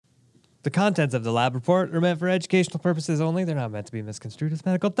The contents of the lab report are meant for educational purposes only. They're not meant to be misconstrued as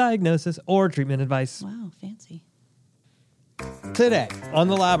medical diagnosis or treatment advice. Wow, fancy. Today, on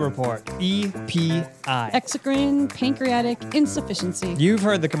the lab report, EPI. Exocrine pancreatic insufficiency. You've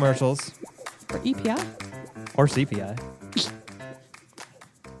heard the commercials. For EPI? Or CPI.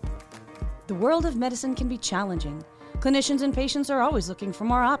 The world of medicine can be challenging. Clinicians and patients are always looking for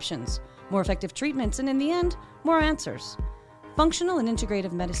more options, more effective treatments, and in the end, more answers. Functional and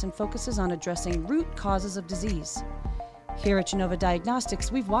integrative medicine focuses on addressing root causes of disease. Here at Genova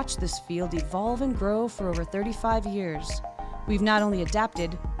Diagnostics, we've watched this field evolve and grow for over 35 years. We've not only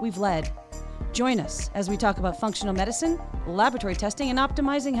adapted, we've led. Join us as we talk about functional medicine, laboratory testing, and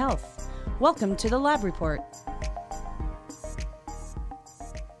optimizing health. Welcome to the Lab Report.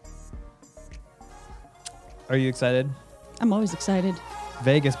 Are you excited? I'm always excited.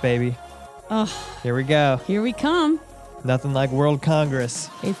 Vegas, baby. Here we go. Here we come. Nothing like World Congress.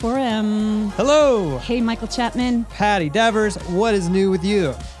 A4M. Hello. Hey, Michael Chapman. Patty Devers, what is new with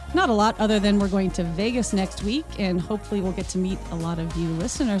you? Not a lot other than we're going to Vegas next week, and hopefully we'll get to meet a lot of you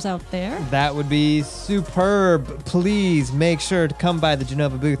listeners out there. That would be superb. Please make sure to come by the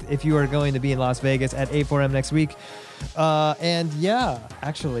Genova booth if you are going to be in Las Vegas at A4M next week. And yeah,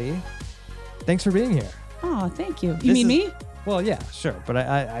 actually, thanks for being here. Oh, thank you. You mean me? Well, yeah, sure. But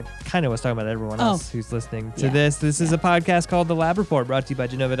I kind of was talking about everyone else who's listening to Yeah. this. This is a podcast called The Lab Report, brought to you by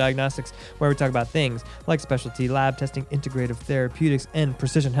Genova Diagnostics, where we talk about things like specialty lab testing, integrative therapeutics, and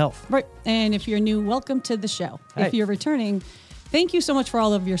precision health. Right. And if you're new, welcome to the show. Hey. If you're returning, thank you so much for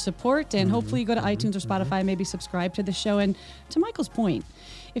all of your support. And hopefully you go to iTunes or Spotify, maybe subscribe to the show. And to Michael's point,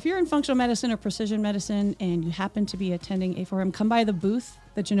 if you're in functional medicine or precision medicine and you happen to be attending A4M, come by the booth,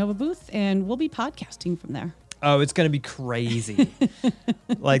 the Genova booth, and we'll be podcasting from there. Oh, it's going to be crazy.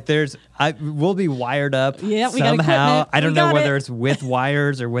 Like we'll be wired up Yeah, we got somehow. equipment. I don't We know got whether it. it's with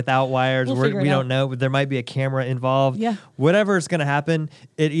wires or without wires. We'll figure it We out. don't know. But there might be a camera involved. Yeah. Whatever is going to happen,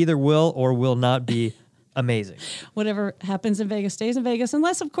 it either will or will not be amazing. Whatever happens in Vegas stays in Vegas,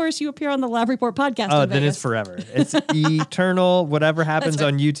 unless, of course, you appear on the Lab Report podcast Oh, in then Vegas. it's forever. It's eternal. Whatever happens That's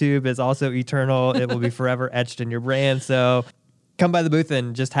right. on YouTube is also eternal. It will be forever etched in your brain. So come by the booth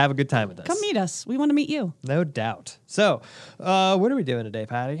and just have a good time with us. Come meet us. We want to meet you. No doubt. So what are we doing today,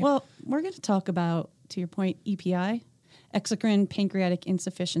 Patty? Well, we're going to talk about, to your point, EPI, exocrine pancreatic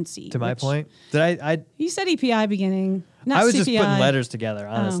insufficiency. to my which- point, did I You said EPI beginning, not I was CPI. just putting letters together,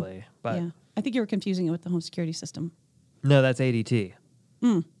 honestly. But Yeah. I think you were confusing it with the home security system. no, that's ADT.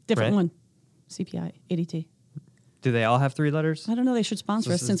 Different Right. one. CPI, ADT. Do they all have 3 letters? I don't know. They should sponsor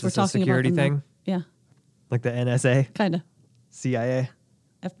So us is since we're this a talking security about them now. thing? Yeah, Like the NSA, kind of. CIA?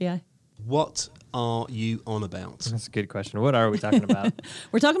 FBI. What are you on about? That's a good question. What are we talking about?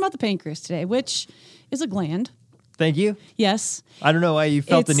 We're talking about the pancreas today, which is a gland. Thank you. Yes. I don't know why you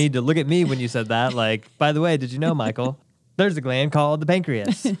felt the It's- need to look at me when you said that. Like, by the way, did you know, Michael? There's a gland called the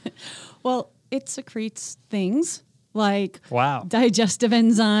pancreas. Well, it secretes things like Wow. digestive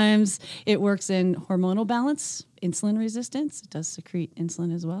enzymes. It works in hormonal balance, insulin resistance. It does secrete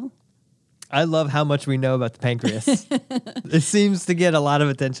insulin as well. I love how much we know about the pancreas. It seems to get a lot of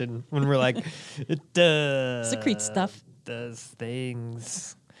attention when we're like, it does. Secretes stuff. Does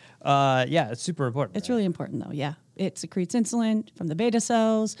things. Yeah, it's super important. It's really important, though. Yeah. It secretes insulin from the beta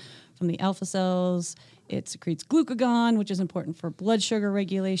cells, from the alpha cells. It secretes glucagon, which is important for blood sugar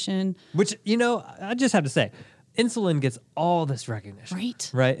regulation. Which, I just have to say, insulin gets all this recognition. Right.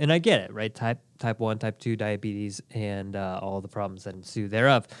 Right. And I get it, right? Type 1, type 2 diabetes and all the problems that ensue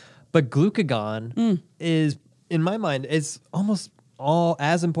thereof. But glucagon is, in my mind, is almost all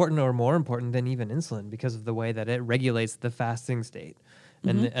as important or more important than even insulin because of the way that it regulates the fasting state.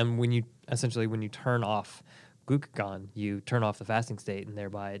 And when you turn off glucagon, you turn off the fasting state, and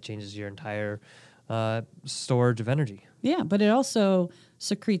thereby it changes your entire storage of energy. Yeah, but it also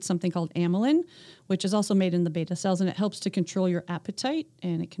secretes something called amylin, which is also made in the beta cells, and it helps to control your appetite,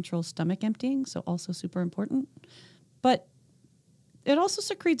 and it controls stomach emptying, so also super important. But it also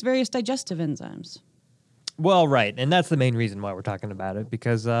secretes various digestive enzymes. Well, right. And that's the main reason why we're talking about it,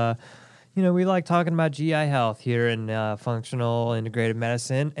 because, we like talking about GI health here in functional integrative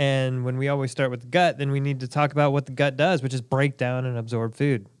medicine. And when we always start with the gut, then we need to talk about what the gut does, which is break down and absorb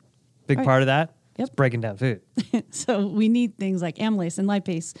food. Big Right. part of that is Yep. breaking down food. So we need things like amylase and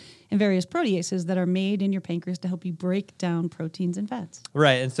lipase and various proteases that are made in your pancreas to help you break down proteins and fats.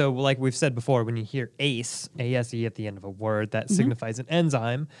 Right. And so, like we've said before, when you hear ACE, ASE at the end of a word, that signifies an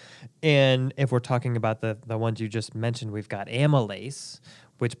enzyme. And if we're talking about the ones you just mentioned, we've got amylase,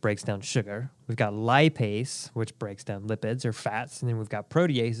 which breaks down sugar. We've got lipase, which breaks down lipids or fats. And then we've got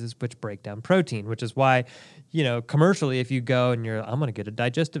proteases, which break down protein, which is why, commercially, if you go and I'm going to get a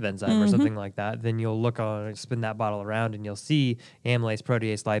digestive enzyme or something like that, then you'll look on, spin that bottle around, and you'll see amylase,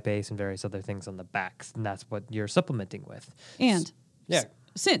 protease, lipase, and various other things on the backs. And that's what you're supplementing with. And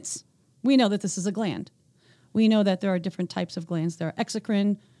since we know that this is a gland, we know that there are different types of glands. There are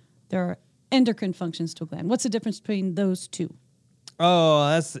exocrine, there are endocrine functions to a gland. What's the difference between those two? Oh,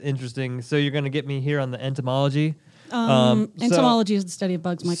 that's interesting. So you're going to get me here on the entomology? Entomology is the study of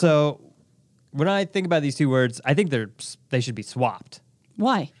bugs, Michael. So when I think about these two words, I think they should be swapped.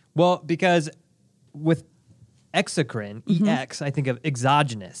 Why? Well, because with exocrine, EX, I think of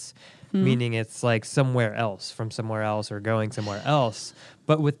exogenous, meaning it's like somewhere else, from somewhere else or going somewhere else.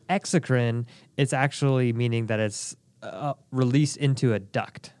 But with exocrine, it's actually meaning that it's released into a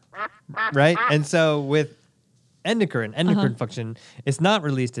duct, right? And so with endocrine function, it's not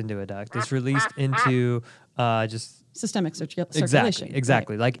released into a duct. It's released into just systemic circulation.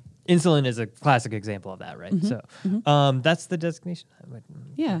 Exactly. Right. Like insulin is a classic example of that, right? So that's the designation.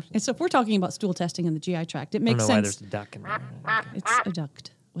 Yeah. And so if we're talking about stool testing in the GI tract, it makes I don't know sense. why there's a duck in there. It's a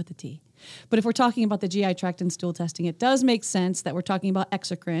duct with a T. But if we're talking about the GI tract and stool testing, it does make sense that we're talking about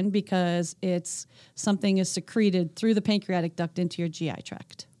exocrine because it's something is secreted through the pancreatic duct into your GI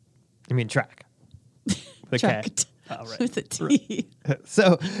tract. You mean track? The Tract. Oh, right. With a T.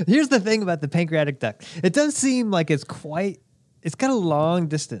 So here's the thing about the pancreatic duct. It does seem like it's got a long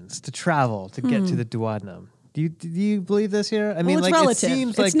distance to travel to get to the duodenum. Do you believe this here? I mean, it's like relative. it seems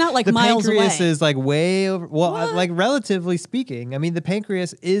It's like not like the miles pancreas away. is like way over. Well, What? like relatively speaking, I mean, the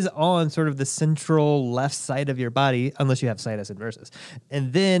pancreas is on sort of the central left side of your body, unless you have situs inversus,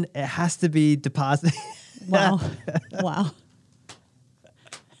 and then it has to be deposited. Wow. Wow.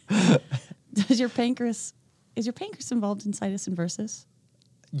 Is your pancreas involved in situs inversus?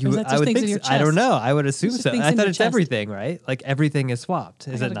 I would think. I don't know. I would assume Just so. things I in thought your it's chest. everything, right? Like everything is swapped.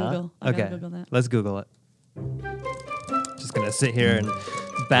 Is it not? I gotta Google that. Let's Google it. Just gonna sit here and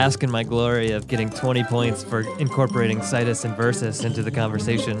bask in my glory of getting 20 points for incorporating situs inversus into the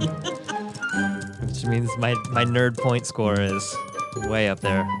conversation, which means my nerd point score is way up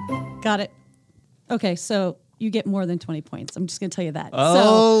there. Got it. Okay, so you get more than 20 points. I'm just going to tell you that.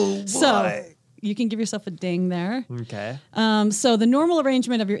 Oh, so boy. you can give yourself a ding there. Okay. So the normal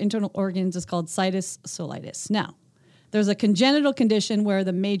arrangement of your internal organs is called situs solitis. Now, there's a congenital condition where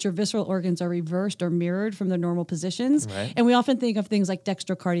the major visceral organs are reversed or mirrored from their normal positions. Right. And we often think of things like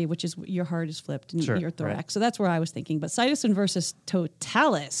dextrocardia, which is your heart is flipped in your thorax. Right. So that's where I was thinking. But situs inversus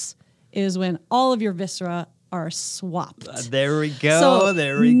totalis is when all of your viscera are swapped. There we go. So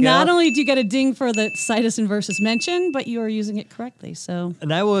there we go. not only do you get a ding for the situs inversus mention, but you are using it correctly. So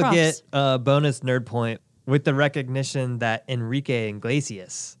And I will props. get a bonus nerd point with the recognition that Enrique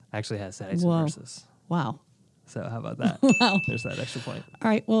Iglesias actually has situs Whoa. inversus. Wow. So how about that? Wow. There's that extra point. All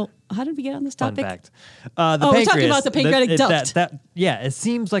right. Well, how did we get on this Fun topic? fact. We're talking about the pancreatic duct. It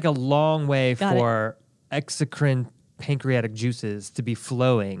seems like a long way Got for exocrine pancreatic juices to be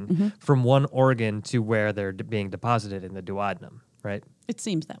flowing from one organ to where they're being deposited in the duodenum, right? It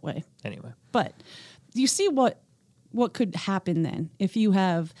seems that way. Anyway. But you see what could happen then if you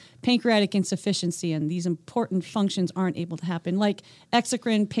have pancreatic insufficiency and these important functions aren't able to happen, like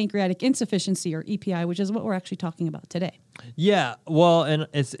exocrine pancreatic insufficiency or EPI, which is what we're actually talking about today. Yeah, well, and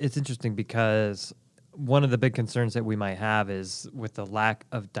it's interesting because one of the big concerns that we might have is with the lack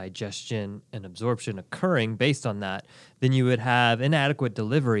of digestion and absorption occurring based on that, then you would have inadequate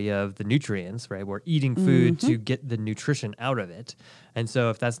delivery of the nutrients, right? We're eating food to get the nutrition out of it. And so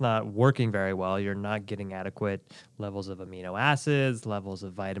if that's not working very well, you're not getting adequate levels of amino acids, levels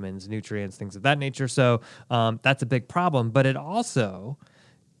of vitamins, nutrients, things of that nature. So that's a big problem, but it also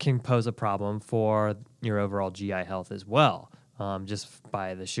can pose a problem for your overall GI health as well. Just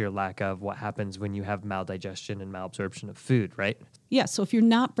by the sheer lack of what happens when you have maldigestion and malabsorption of food, right? Yeah, so if you're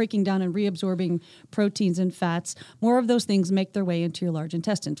not breaking down and reabsorbing proteins and fats, more of those things make their way into your large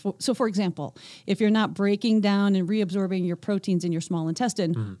intestine. So for example, if you're not breaking down and reabsorbing your proteins in your small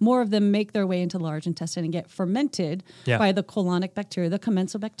intestine, more of them make their way into large intestine and get fermented by the colonic bacteria, the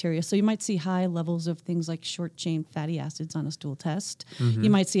commensal bacteria. So you might see high levels of things like short-chain fatty acids on a stool test.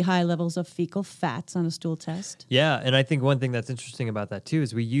 You might see high levels of fecal fats on a stool test. Yeah, and I think one thing that's interesting about that too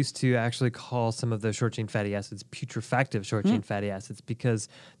is we used to actually call some of those short-chain fatty acids putrefactive short-chain fatty acids because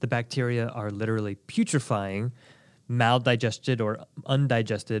the bacteria are literally putrefying maldigested or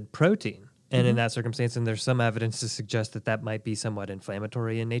undigested protein. And in that circumstance, and there's some evidence to suggest that that might be somewhat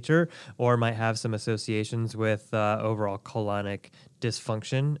inflammatory in nature or might have some associations with overall colonic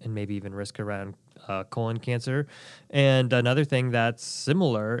dysfunction and maybe even risk around colon cancer. And another thing that's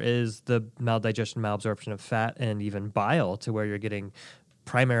similar is the maldigestion, malabsorption of fat and even bile, to where you're getting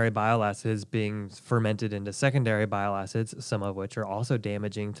primary bile acids being fermented into secondary bile acids, some of which are also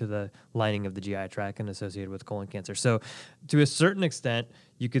damaging to the lining of the GI tract and associated with colon cancer. So to a certain extent,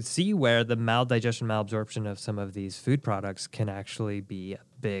 you could see where the maldigestion, malabsorption of some of these food products can actually be a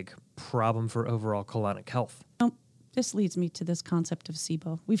big problem for overall colonic health. This leads me to this concept of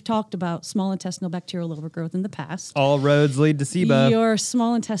SIBO. We've talked about small intestinal bacterial overgrowth in the past. All roads lead to SIBO. Your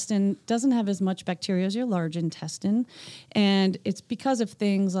small intestine doesn't have as much bacteria as your large intestine. And it's because of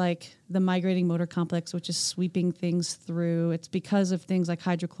things like the migrating motor complex, which is sweeping things through. It's because of things like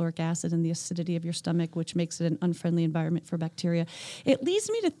hydrochloric acid and the acidity of your stomach, which makes it an unfriendly environment for bacteria. It leads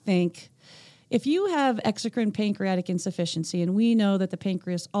me to think, if you have exocrine pancreatic insufficiency, and we know that the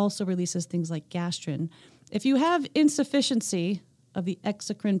pancreas also releases things like gastrin, if you have insufficiency of the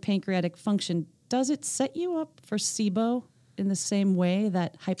exocrine pancreatic function, does it set you up for SIBO in the same way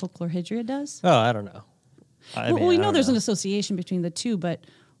that hypochlorhydria does? Oh, I don't know. We know there's an association between the two, but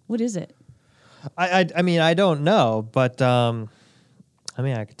what is it? I mean, I don't know, but I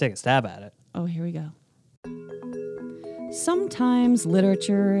could take a stab at it. Oh, here we go. Sometimes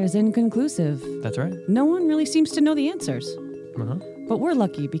literature is inconclusive. That's right. No one really seems to know the answers. Uh-huh. But we're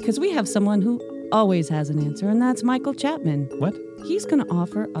lucky because we have someone who always has an answer, and that's Michael Chapman. What? He's going to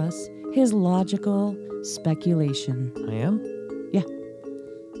offer us his logical speculation. I am? Yeah.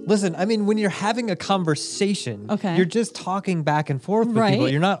 Listen, I mean, when you're having a conversation, Okay. you're just talking back and forth with Right. people.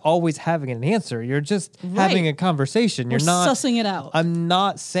 You're not always having an answer. You're just having a conversation. We're You're not sussing it out. I'm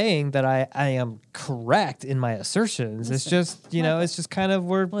not saying that I am correct in my assertions. It's just, you know, it's just kind of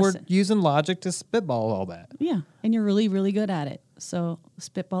we're using logic to spitball a little bit. Yeah, and you're really, really good at it. So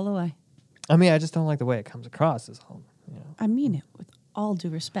spitball away. I mean, I just don't like the way it comes across as all, you know. I mean it with all due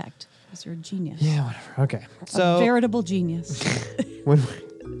respect, because you're a genius. Yeah, whatever. Okay. So a veritable genius.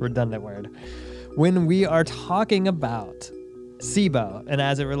 Redundant word. When we are talking about SIBO and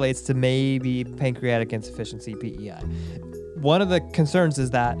as it relates to maybe pancreatic insufficiency, PEI, one of the concerns is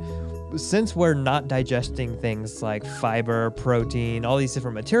that since we're not digesting things like fiber, protein, all these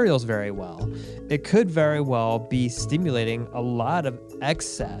different materials very well, it could very well be stimulating a lot of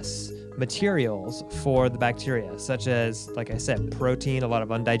excess materials for the bacteria, such as, like I said, protein, a lot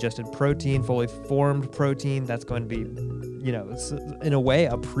of undigested protein, fully formed protein. That's going to be, you know, it's in a way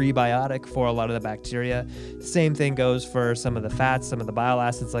a prebiotic for a lot of the bacteria. Same thing goes for some of the fats, some of the bile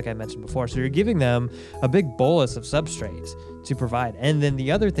acids, like I mentioned before. So you're giving them a big bolus of substrate to provide. And then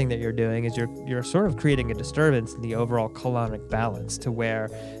the other thing that you're doing is you're sort of creating a disturbance in the overall colonic balance, to where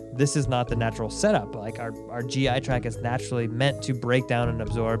this is not the natural setup. Like our GI tract is naturally meant to break down and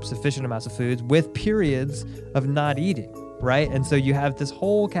absorb sufficient amounts of foods with periods of not eating, right? And so you have this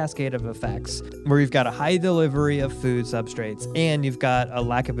whole cascade of effects where you've got a high delivery of food substrates and you've got a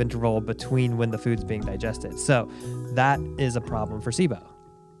lack of interval between when the food's being digested. So that is a problem for SIBO.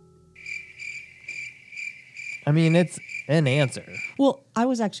 I mean, it's an answer. Well, I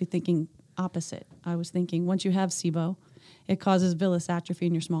was actually thinking opposite. I was thinking once you have SIBO, it causes villus atrophy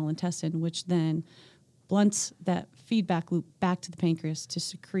in your small intestine, which then blunts that feedback loop back to the pancreas to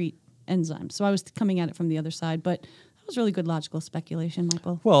secrete enzymes. So I was coming at it from the other side, but that was really good logical speculation,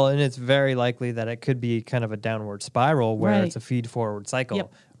 Michael. Well, and it's very likely that it could be kind of a downward spiral where it's a feed-forward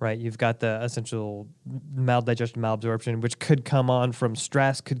cycle, right? You've got the essential maldigestion, malabsorption, which could come on from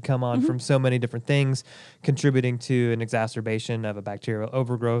stress, could come on from so many different things, contributing to an exacerbation of a bacterial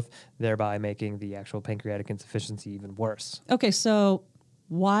overgrowth, thereby making the actual pancreatic insufficiency even worse. Okay, so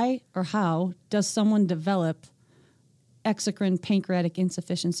why or how does someone develop exocrine pancreatic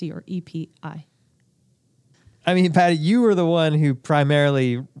insufficiency, or EPI? I mean, Patty, you were the one who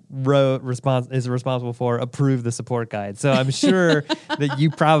primarily is responsible for approve the support guide. So I'm sure that you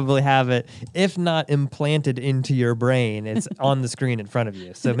probably have it, if not implanted into your brain, it's on the screen in front of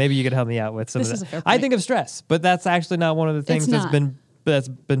you. So maybe you could help me out with some of that. I think of stress, but that's actually not one of the things that's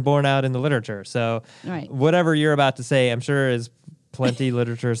been borne out in the literature. So whatever you're about to say, I'm sure is plenty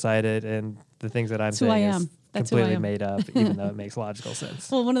literature cited, and the things that I'm saying is completely made up, even though it makes logical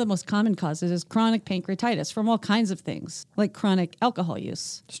sense. Well, one of the most common causes is chronic pancreatitis from all kinds of things, like chronic alcohol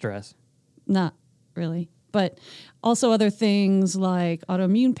use. Stress. Not really. But also other things like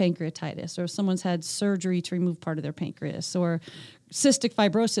autoimmune pancreatitis, or if someone's had surgery to remove part of their pancreas, or cystic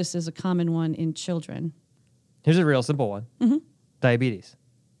fibrosis is a common one in children. Here's a real simple one. Diabetes.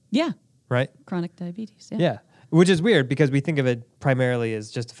 Yeah. Right? Chronic diabetes. Yeah. Which is weird because we think of it primarily as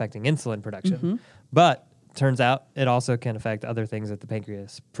just affecting insulin production. But turns out it also can affect other things that the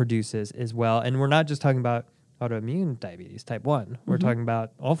pancreas produces as well. And we're not just talking about autoimmune diabetes, type 1. We're talking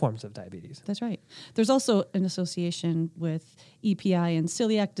about all forms of diabetes. That's right. There's also an association with EPI and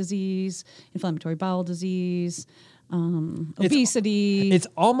celiac disease, inflammatory bowel disease, obesity. It's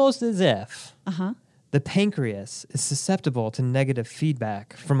almost as if the pancreas is susceptible to negative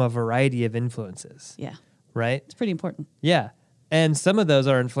feedback from a variety of influences. Yeah. Right? It's pretty important. Yeah. And some of those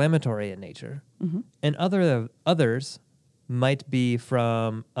are inflammatory in nature. And others might be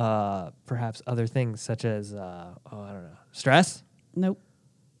from perhaps other things such as, I don't know, stress, Nope.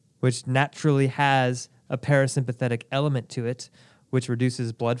 which naturally has a parasympathetic element to it, which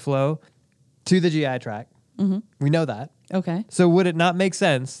reduces blood flow to the GI tract. We know that. Okay. So would it not make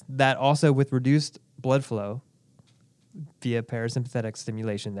sense that also with reduced blood flow via parasympathetic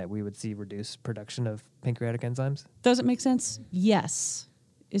stimulation that we would see reduced production of pancreatic enzymes? Does it make sense? Yes.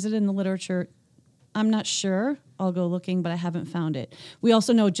 Is it in the literature? I'm not sure. I'll go looking, but I haven't found it. We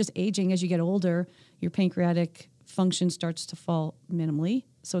also know just aging, as you get older, your pancreatic function starts to fall minimally.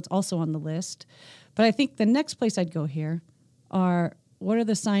 So it's also on the list. But I think the next place I'd go here are, what are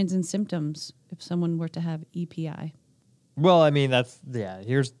the signs and symptoms if someone were to have EPI? Well, I mean,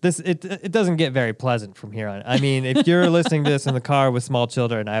 here's this. It doesn't get very pleasant from here on. I mean, if you're listening to this in the car with small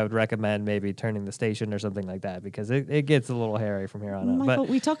children, I would recommend maybe turning the station or something like that, because it gets a little hairy from here on out. Michael,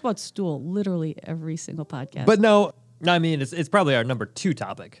 we talk about stool literally every single podcast. But no, I mean, it's probably our number 2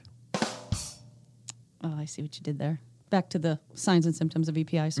 topic. Oh, I see what you did there. Back to the signs and symptoms of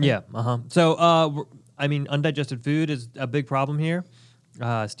EPI. Sir. Yeah. So, I mean, undigested food is a big problem here.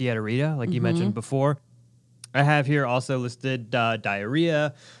 Steatorrhea, like you mentioned before. I have here also listed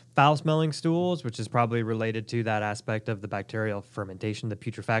diarrhea, foul-smelling stools, which is probably related to that aspect of the bacterial fermentation, the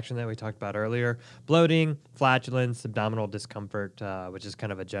putrefaction that we talked about earlier, bloating, flatulence, abdominal discomfort, which is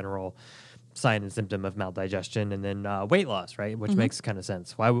kind of a general sign and symptom of maldigestion, and then weight loss, right, which makes kind of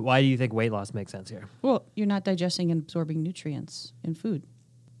sense. Why do you think weight loss makes sense here? Well, you're not digesting and absorbing nutrients in food.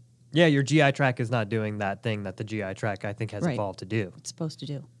 Yeah, your GI tract is not doing that thing that the GI tract, I think, has Right. evolved to do. It's supposed to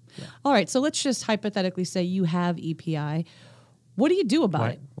do. Yeah. All right, so let's just hypothetically say you have EPI. What do you do about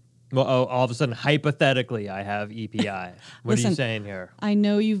Right. it? Well, all of a sudden, hypothetically, I have EPI. What are you Listen, saying here? I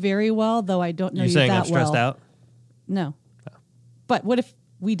know you very well, though I don't know You're you saying that I'm stressed well. out? No. But what if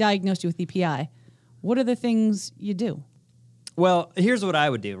we diagnosed you with EPI? What are the things you do? Well, here's what I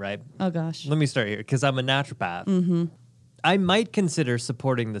would do, right? Oh, gosh. Let me start here, because I'm a naturopath. I might consider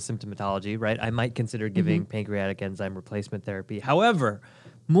supporting the symptomatology, right? I might consider giving pancreatic enzyme replacement therapy. However,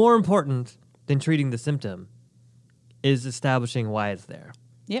 more important than treating the symptom is establishing why it's there,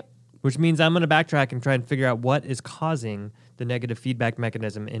 Yep. which means I'm going to backtrack and try and figure out what is causing the negative feedback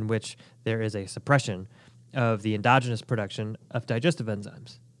mechanism in which there is a suppression of the endogenous production of digestive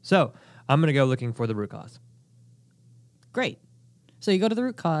enzymes. So I'm going to go looking for the root cause. Great. So you go to the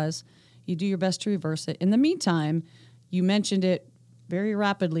root cause, you do your best to reverse it. In the meantime, you mentioned it very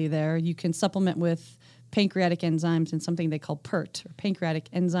rapidly there. You can supplement with pancreatic enzymes and something they call PERT, or pancreatic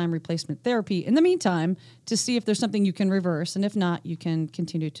enzyme replacement therapy, in the meantime, to see if there's something you can reverse. And if not, you can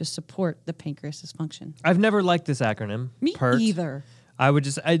continue to support the pancreas's function. I've never liked this acronym. Me PERT. either. I would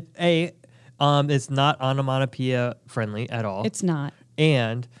just, it's not onomatopoeia friendly at all. It's not.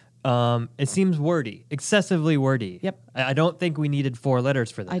 And it seems wordy, excessively wordy. Yep. I don't think we needed 4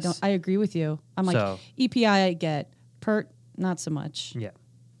 letters for this. I agree with you. I'm like, So- EPI I get, PERT, not so much. Yeah.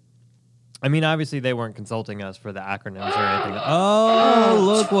 I mean, obviously they weren't consulting us for the acronyms or anything. Oh,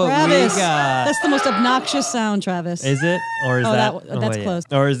 look what Travis, we got. that's the most obnoxious sound, Travis. Is it? Or is Oh, that? that's wait, close.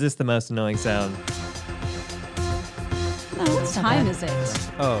 Or is this the most annoying sound? No, What it's not time bad. is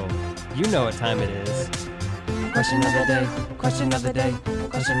it? Oh, you know what time it is. Question of the day. Question of the day.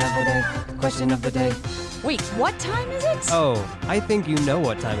 Question of the day. Question of the day. Wait, what time is it? Oh, I think you know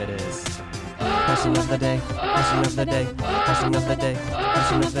what time it is. Question of the day. Question of the day. Question of the day.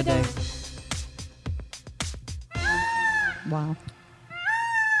 Question of the day. Wow.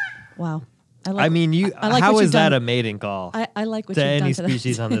 Wow. I mean, you. I like how what is you've that done. a mating call I like what to you've any done to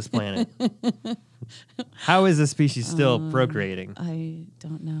species on this planet? How is the species still procreating? I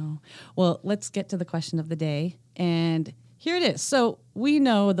don't know. Well, let's get to the question of the day. And here it is. So we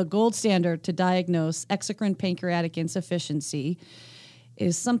know the gold standard to diagnose exocrine pancreatic insufficiency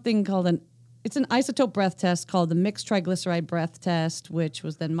is something called it's an isotope breath test called the mixed triglyceride breath test, which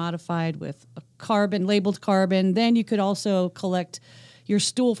was then modified with a labeled carbon. Then you could also collect your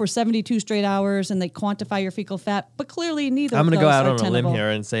stool for 72 straight hours and they quantify your fecal fat, but clearly neither I'm of going to those go out are on a limb tenable. here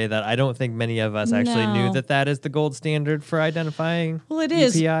and say that I don't think many of us actually knew No. that that is the gold standard for identifying Well, it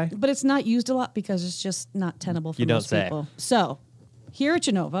is, EPI. but it's not used a lot because it's just not tenable for You don't most say. people. So, here at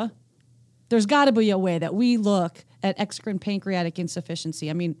Genova, there's got to be a way that we look at exocrine pancreatic insufficiency?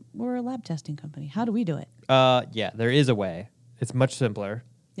 I mean, we're a lab testing company. How do we do it? Yeah, there is a way. It's much simpler.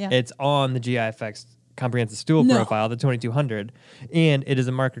 Yeah. It's on the GI effects comprehensive stool profile, the 2200, and it is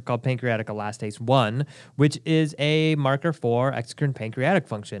a marker called pancreatic elastase 1, which is a marker for exocrine pancreatic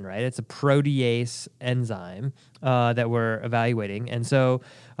function, right? It's a protease enzyme that we're evaluating. And so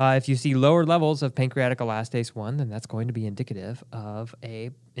if you see lower levels of pancreatic elastase 1, then that's going to be indicative of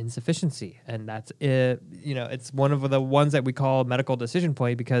a insufficiency. And that's it's one of the ones that we call medical decision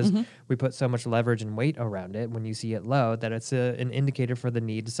point because we put so much leverage and weight around it when you see it low that it's an indicator for the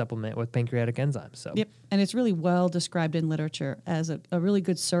need to supplement with pancreatic enzymes. So Yep. And it's really well described in literature as a really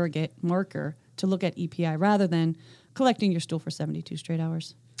good surrogate marker to look at EPI rather than collecting your stool for 72 straight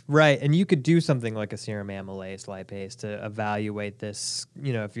hours. Right, and you could do something like a serum amylase lipase to evaluate this,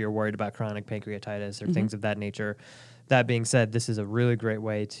 if you're worried about chronic pancreatitis or things of that nature. That being said, this is a really great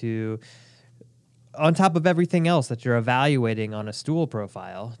way to, on top of everything else that you're evaluating on a stool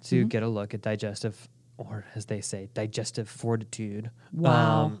profile, to get a look at digestive, or as they say, digestive fortitude.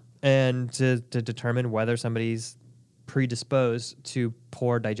 Wow. And to determine whether somebody's predisposed to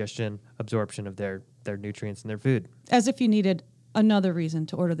poor digestion, absorption of their nutrients in their food. As if you needed another reason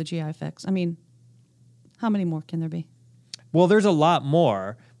to order the GI effects. I mean, how many more can there be? Well, there's a lot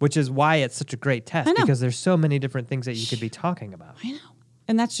more, which is why it's such a great test, I know. because there's so many different things that you could be talking about. I know.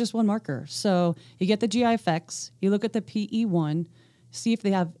 And that's just one marker. So you get the GI effects, you look at the PE1, see if they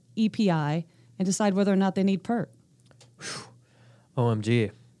have EPI, and decide whether or not they need PERT.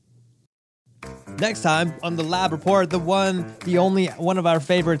 OMG. Next time on the Lab Report, the only one of our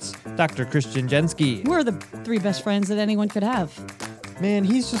favorites, Dr. Christian Jensky. We're the three best friends that anyone could have. Man,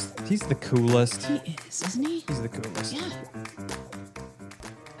 he's the coolest. He is, isn't he? He's the coolest. Yeah.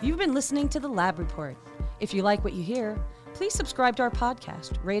 You've been listening to the Lab Report. If you like what you hear, please subscribe to our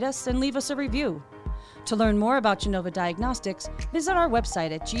podcast, rate us, and leave us a review. To learn more about Genova Diagnostics, visit our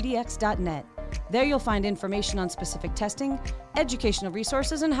website at gdx.net. There you'll find information on specific testing, educational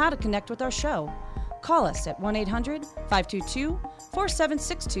resources, and how to connect with our show. Call us at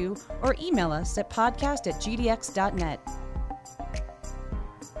 1-800-522-4762 or email us at podcast@gdx.net.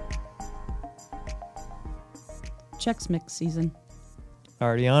 Chex Mix season.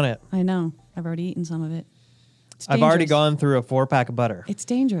 Already on it. I know. I've already eaten some of it. It's I've already dangerous. gone through a 4-pack of butter. It's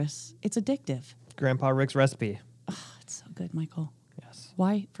dangerous. It's addictive. Grandpa Rick's recipe. Oh, it's so good, Michael. Yes.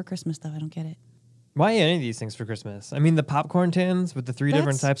 Why for Christmas, though? I don't get it. Why any of these things for Christmas? I mean, the popcorn tins with the 3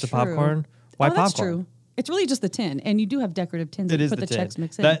 different That's types of true. popcorn. Why popcorn? That's true. It's really just the tin, and you do have decorative tins. It that is put the the tin. Chex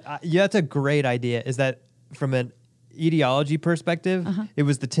Mix in. That's a great idea. Is that from an etiology perspective, it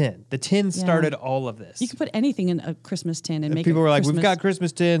was the tin. The tin started all of this. You can put anything in a Christmas tin and make People it were like, Christmas. we've got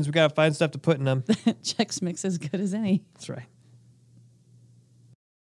Christmas tins. We've got to find stuff to put in them. Chex Mix as good as any. That's right.